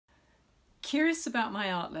Curious about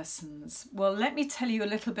my art lessons? Well, let me tell you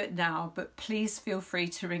a little bit now, but please feel free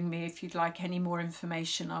to ring me if you'd like any more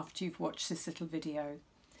information after you've watched this little video.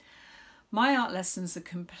 My art lessons are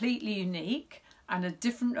completely unique and a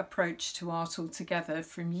different approach to art altogether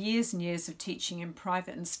from years and years of teaching in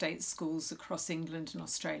private and state schools across England and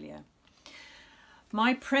Australia.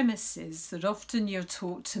 My premise is that often you're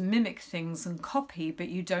taught to mimic things and copy, but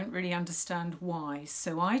you don't really understand why.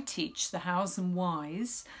 So I teach the hows and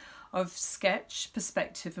whys of sketch,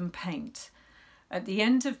 perspective and paint. At the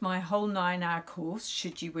end of my whole 9-hour course,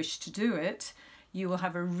 should you wish to do it, you will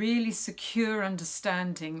have a really secure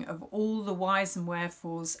understanding of all the whys and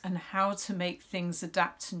wherefores and how to make things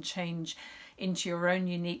adapt and change into your own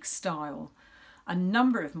unique style. A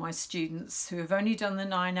number of my students who have only done the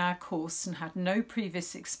 9-hour course and had no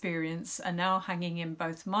previous experience are now hanging in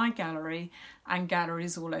both my gallery and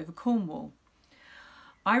galleries all over Cornwall.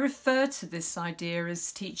 I refer to this idea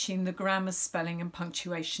as teaching the grammar, spelling and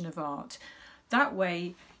punctuation of art. That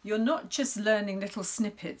way you're not just learning little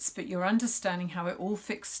snippets, but you're understanding how it all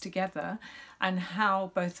fits together and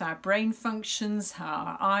how both our brain functions, how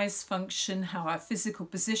our eyes function, how our physical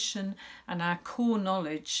position and our core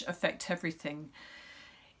knowledge affect everything.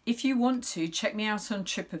 If you want to, check me out on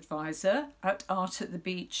TripAdvisor at Art at the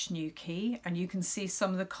Beach Newquay, and you can see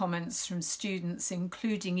some of the comments from students,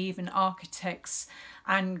 including even architects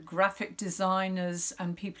and graphic designers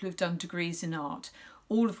and people who've done degrees in art,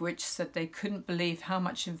 all of which said they couldn't believe how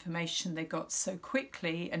much information they got so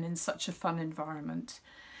quickly and in such a fun environment.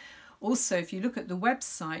 Also, if you look at the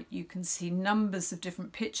website, you can see numbers of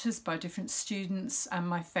different pictures by different students and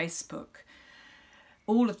my Facebook.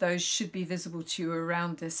 All of those should be visible to you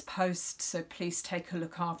around this post, so please take a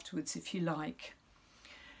look afterwards if you like.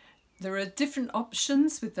 There are different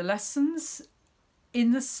options with the lessons.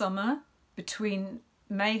 In the summer, between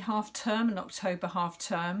May half term and October half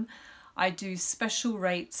term, I do special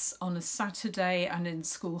rates on a Saturday and in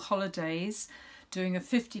school holidays, doing a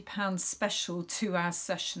 £50 special 2-hour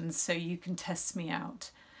session so you can test me out.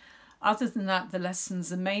 Other than that, the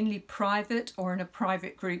lessons are mainly private or in a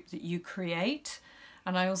private group that you create.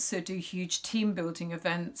 And I also do huge team building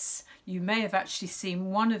events. You may have actually seen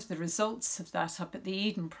one of the results of that up at the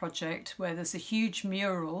Eden Project, where there's a huge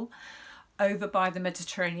mural over by the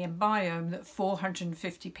Mediterranean biome that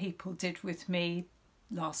 450 people did with me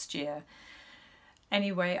last year.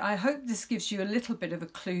 Anyway, I hope this gives you a little bit of a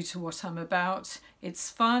clue to what I'm about. It's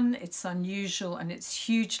fun, it's unusual and it's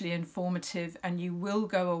hugely informative, and you will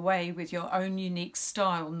go away with your own unique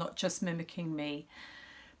style, not just mimicking me.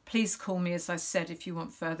 Please call me, as I said, if you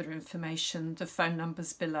want further information. The phone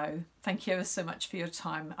number's below. Thank you ever so much for your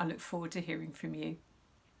time. I look forward to hearing from you.